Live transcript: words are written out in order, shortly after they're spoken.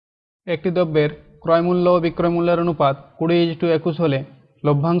একটি দ্রব্যের ক্রয় মূল্য ও বিক্রয় মূল্যের অনুপাত 20:21 হলে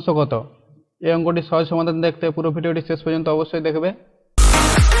লভ্যাংশ কত? এই অঙ্কটি সহজ সমাধান দেখতে পুরো ভিডিওটি শেষ পর্যন্ত অবশ্যই দেখবে।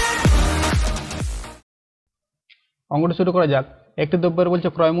 অঙ্কটি শুরু করা যাক। একটি দ্রব্যের বলছে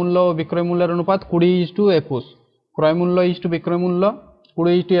ক্রয় মূল্য ও বিক্রয় মূল্যের অনুপাত 20:21। ক্রয় মূল্য ইস্টু বিক্রয় মূল্য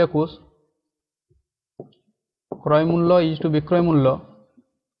 20:21। ক্রয় মূল্য ইস্টু বিক্রয় মূল্য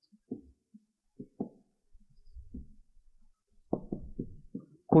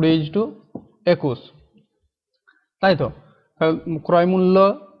 20:21, তাই তো। ক্রয় মূল্য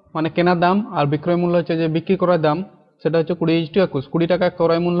মানে কেনার দাম আর বিক্রয় মূল্য হচ্ছে যে বিক্রি করার দাম, সেটা হচ্ছে 20:21। 20 টাকা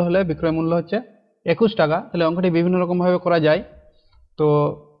ক্রয় মূল্য হলে বিক্রয় মূল্য হচ্ছে 21 টাকা। তাহলে অঙ্কটি বিভিন্ন রকমভাবে করা যায়। তো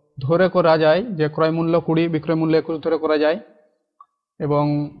ধরে করা যায় যে ক্রয় মূল্য 20, বিক্রয় মূল্য 21 ধরে করা যায়, এবং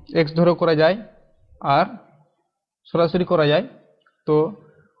এক্স ধরে করা যায়, আর সরাসরি করা যায়। তো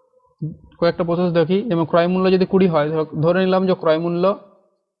কয়েকটা প্রসেস দেখি। যেমন ক্রয় মূল্য যদি 20 হয়, ধরে নিলাম যে ক্রয় মূল্য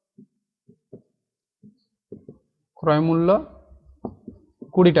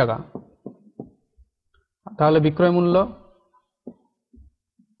 20 টাকা, তাহলে বিক্রয় মূল্য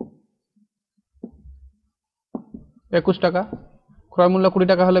 21 টাকা। ক্রয় মূল্য 20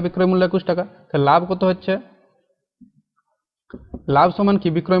 টাকা হলে বিক্রয় মূল্য 21 টাকা। তাহলে লাভ কত হচ্ছে? লাভ সমান কি?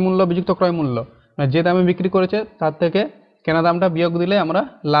 বিক্রয় মূল্য বিযুক্ত ক্রয় মূল্য, মানে যে দামে বিক্রি করেছে তার থেকে কেনা দামটা বিয়োগ দিলে আমরা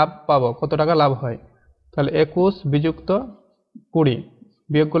লাভ পাবো, কত টাকা লাভ হয়। তাহলে 21 বিযুক্ত 20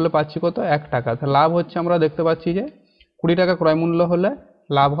 বিয়োগ করলে পাচ্ছি কত? 1 টাকা। তাহলে লাভ হচ্ছে, আমরা দেখতে পাচ্ছি যে 20 টাকা ক্রয় মূল্য হলে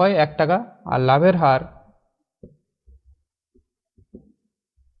লাভ হয় 1 টাকা। আর লাভের হার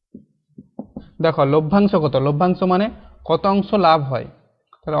দেখো, লভ্যাংশ কত? লভ্যাংশ মানে কত অংশ লাভ হয়।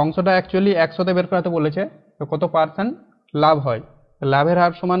 তাহলে অংশটা অ্যাকচুয়ালি 100তে বের করাতে বলেছে, তো কত পার্সেন্ট লাভ হয়। লাভের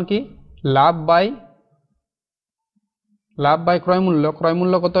হার সমান কি? লাভ বাই ক্রয় মূল্য। ক্রয়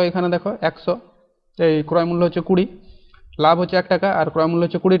মূল্য কত? এখানে দেখো 100, এই ক্রয় মূল্য হচ্ছে 20, লাভ হচ্ছে 1 টাকা, আর ক্রয় মূল্য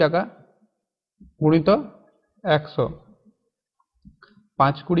হচ্ছে 20 টাকা, গুণিত 100,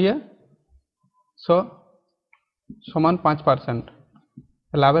 5×100 সমান 5%।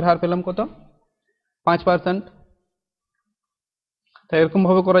 লাভের হার পেলাম কত? 5%। তাই এরকম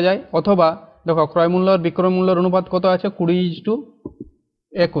ভাবে করা যায়। অথবা দেখো, ক্রয় মূল্য আর বিক্রয় মূল্যের অনুপাত কত আছে?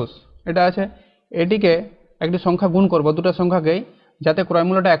 20:21 এটা আছে। এটিকে একটি সংখ্যা গুণ করবো, দুটো সংখ্যাকেই, যাতে ক্রয়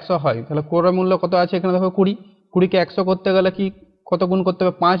মূল্যটা 100 হয়। তাহলে ক্রয় মূল্য কত আছে এখানে দেখো 20, 20কে 100 করতে গেলে কি কত গুণ করতে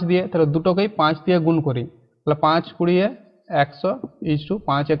হবে? 5 দিয়ে। তাহলে দুটোকেই 5 দিয়ে গুণ করি। তাহলে 5×100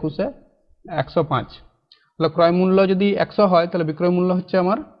 5×21 105। তাহলে ক্রয় মূল্য যদি 100 হয়, তাহলে বিক্রয় মূল্য হচ্ছে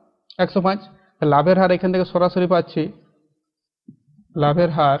আমার 105। লাভের হার এখান থেকে সরাসরি পাচ্ছি, লাভের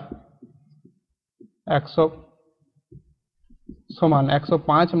হার 100 সমান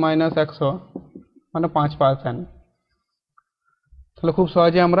 105 মাইনাস 100 মানে 5%। তাহলে খুব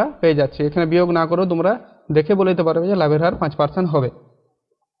সহজে আমরা পেয়ে যাচ্ছি। এখানে বিয়োগ না করেও তোমরা দেখে বলে দিতে পারবে যে লাভের হার 5% হবে।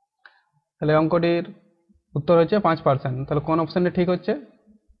 তাহলে অঙ্কটির উত্তর হচ্ছে 5%। তাহলে কোন অপশনটা ঠিক হচ্ছে?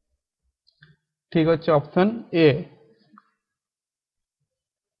 ঠিক হচ্ছে অপশন এ,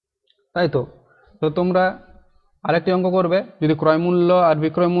 তাই তো। তো তোমরা আরেকটি অঙ্ক করবে, যদি ক্রয় মূল্য আর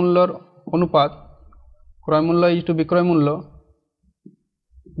বিক্রয় মূল্যর অনুপাত, ক্রয় মূল্য ইস্টু বিক্রয় মূল্য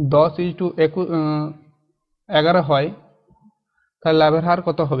 10:11 হয়, তাহলে লাভের হার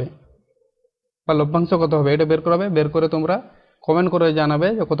কত হবে বা লভ্যাংশ কত হবে, এটা বের করবে। বের করে তোমরা কমেন্ট করে জানাবে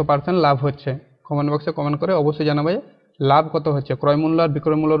যে কত পার্সেন্ট লাভ হচ্ছে। কমেন্ট বক্সে কমেন্ট করে অবশ্যই জানাবে লাভ কত হচ্ছে। ক্রয় মূল্য আর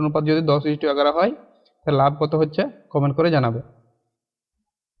বিক্রয় মূল্যের অনুপাত যদি 10:11 হয়, তাহলে লাভ কত হচ্ছে কমেন্ট করে জানাবে।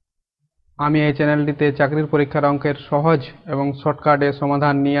 আমি এই চ্যানেলটিতে চাকরির পরীক্ষার অঙ্কের সহজ এবং শর্টকাটে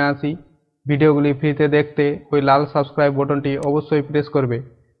সমাধান নিয়ে আসি। ভিডিওগুলি ফ্রিতে দেখতে ওই লাল সাবস্ক্রাইব বাটনটি অবশ্যই প্রেস করবে,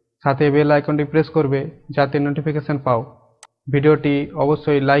 সাথে বেল আইকনটি প্রেস করবে যাতে নোটিফিকেশন পাও। ভিডিওটি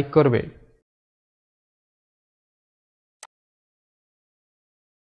অবশ্যই লাইক করবে।